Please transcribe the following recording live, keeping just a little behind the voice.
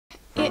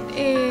It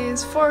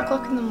is 4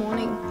 o'clock in the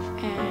morning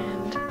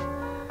and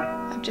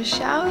I've just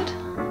showered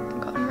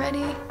and gotten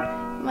ready.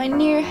 My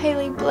new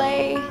Hailey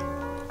Blay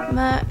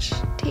merch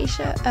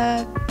t-shirt,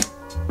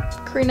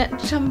 crew neck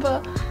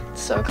jumper.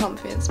 It's so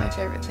comfy, it's my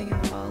favourite thing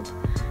in the world.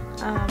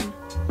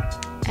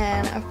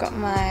 And I've got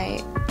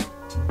my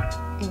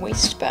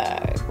waist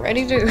bag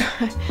ready to go.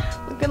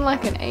 Looking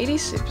like an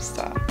 80s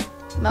superstar.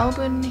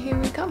 Melbourne, here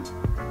we come.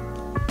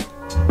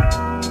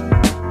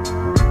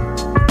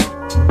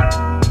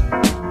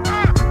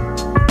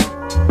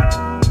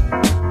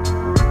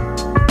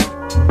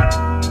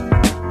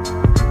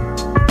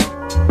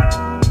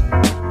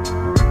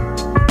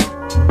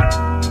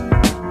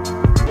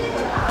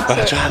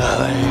 We're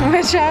traveling.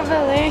 We're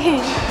traveling.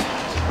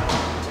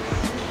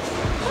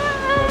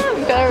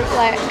 We've got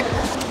like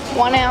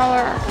 1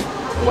 hour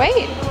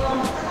wait.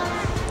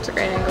 It's a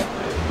great angle.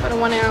 Got a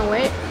 1 hour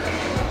wait.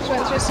 Just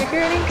went through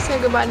security,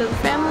 said goodbye to the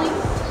family.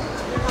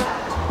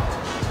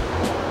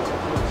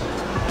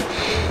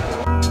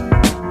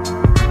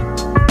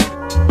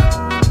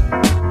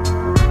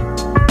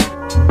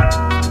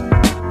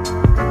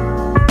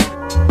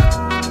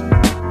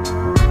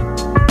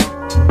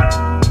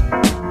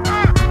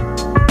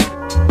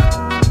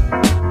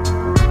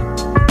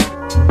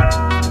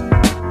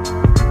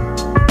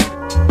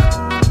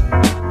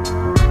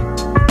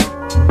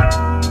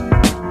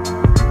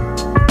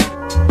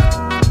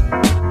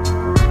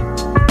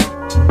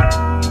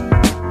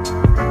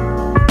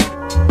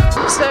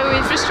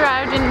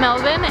 Arrived in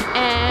Melbourne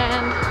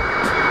and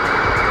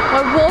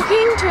we're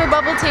walking to a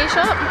bubble tea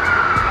shop.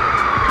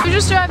 We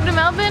just arrived in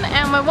Melbourne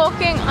and we're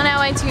walking on our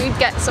way to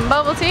get some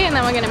bubble tea and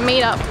then we're going to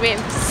meet up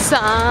with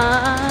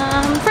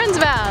some friends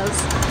of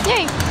ours.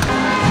 Yay!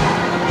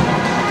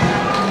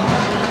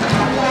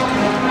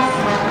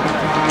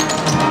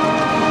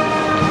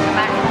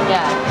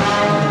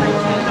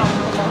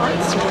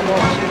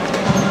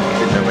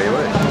 Didn't know where you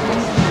were.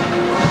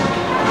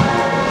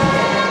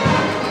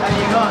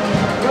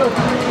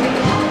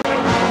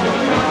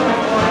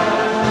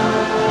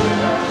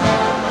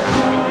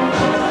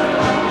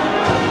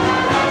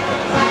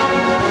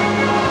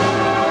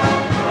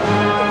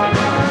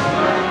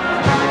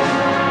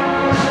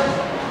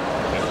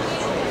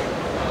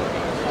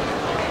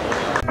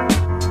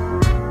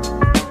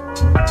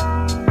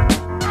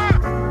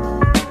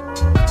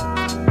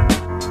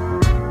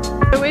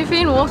 We've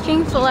been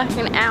walking for like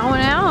an hour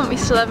now and we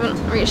still haven't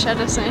reached our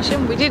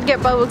destination. We did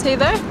get bubble tea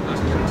though.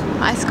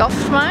 I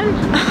scoffed mine.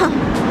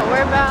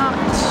 We're about...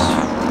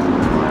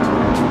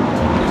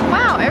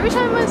 Wow, every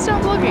time I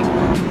start vlogging.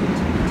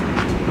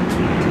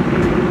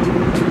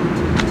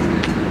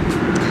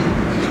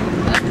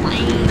 The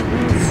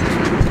planes.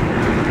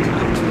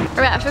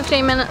 We're about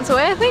 15 minutes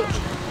away, I think.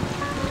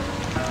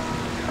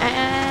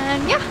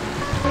 And yeah.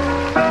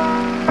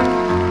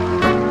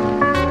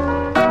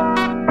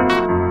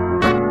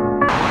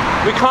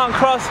 We can't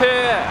cross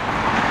here!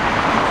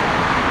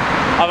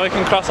 Oh, we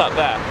can cross up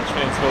there, which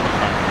means we'll be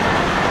fine.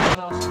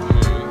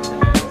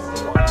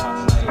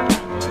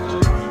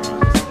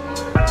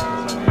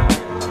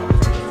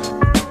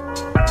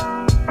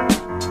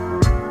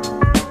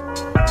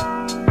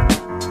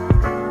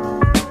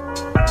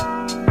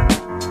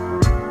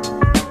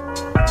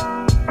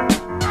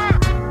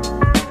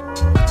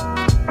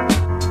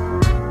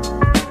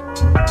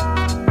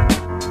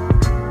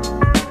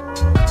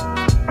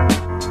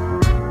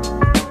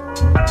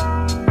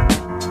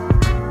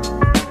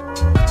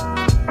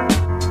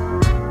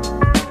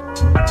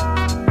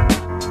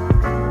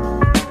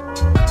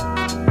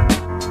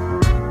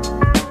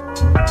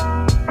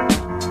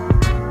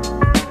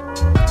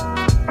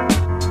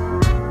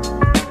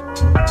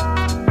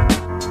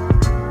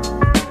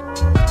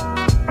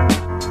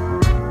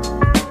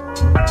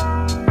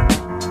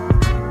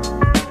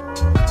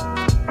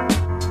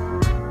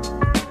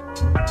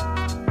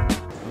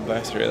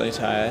 Both really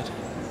tired.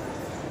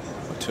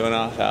 We're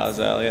 2.5 hours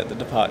early at the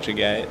departure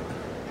gate.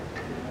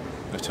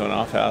 We have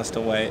 2.5 hours to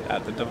wait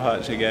at the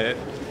departure gate.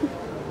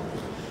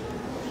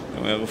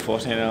 And we have a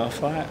 14-hour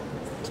flight.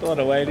 It's a lot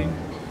of waiting.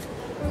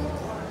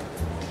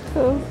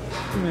 Cool.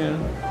 Yeah.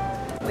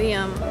 We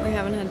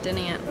haven't had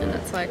dinner yet and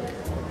it's like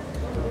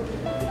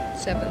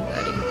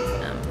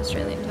 7:30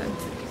 Australian time.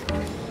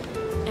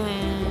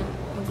 And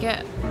we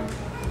get...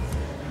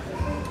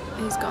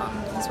 He's gone.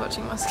 He's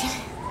watching Musky.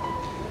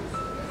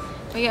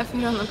 We get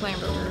food on the plane,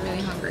 but we're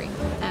really hungry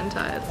and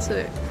tired,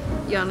 so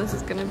Yanis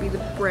is going to be the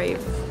brave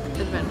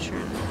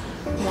adventurer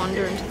and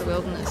wander into the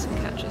wilderness and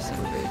catch us some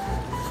food.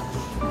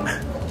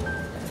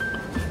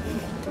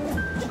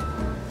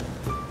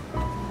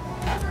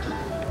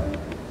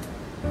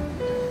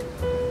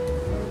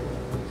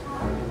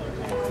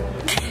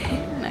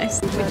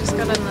 Nice. We just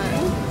got on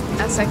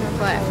our second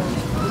flight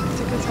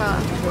to Qatar,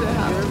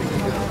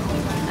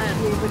 and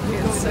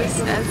it's so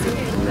snazzy,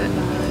 but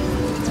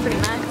it's pretty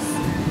nice.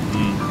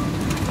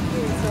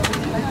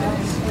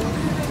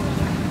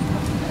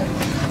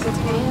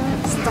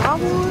 Star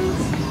Wars.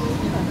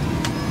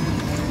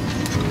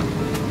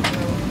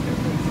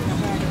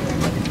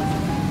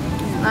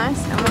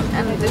 Nice.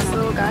 And this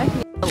little guy.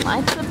 The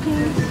lights are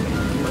pink.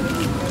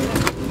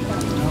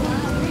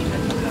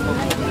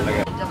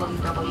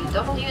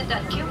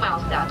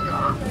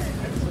 qmiles.com.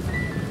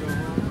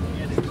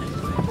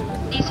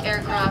 This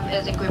aircraft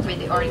is equipped with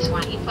the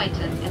RX-1 in-flight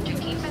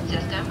entertainment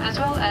system as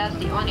well as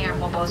the on-air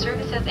mobile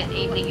services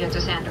enabling you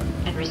to send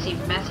and receive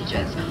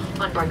messages.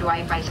 Onboard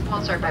Wi-Fi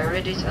sponsored by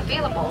Reddit is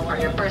available for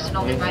your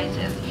personal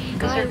devices.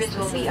 The service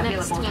will be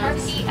available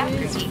shortly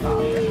after takeoff.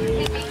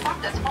 Please be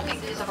informed that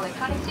smoking use of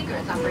electronic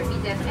cigarettes are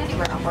permitted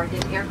anywhere aboard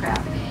this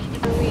aircraft.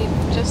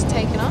 We've just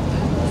taken off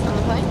on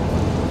the plane.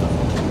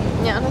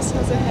 Yanis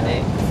has a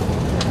headache.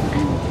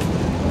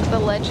 The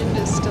legend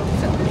is still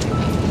filming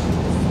me.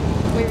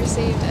 We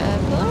received a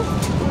pillow,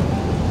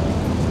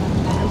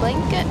 a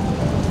blanket,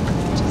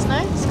 which is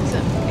nice because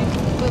it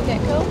will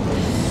get cold,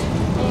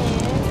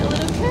 and a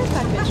little care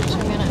package which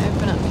I'm going to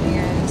open up for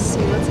you guys,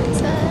 see what's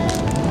inside.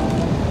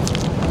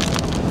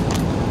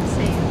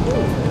 See,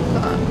 we've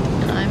got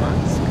an eye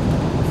mask.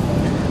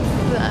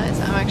 Look at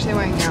that, I'm actually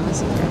wearing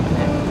Yanis' right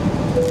now.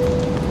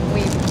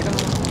 We've got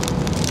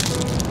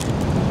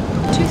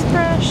a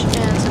toothbrush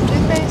and some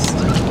toothpaste,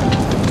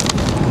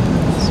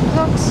 some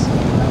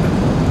socks.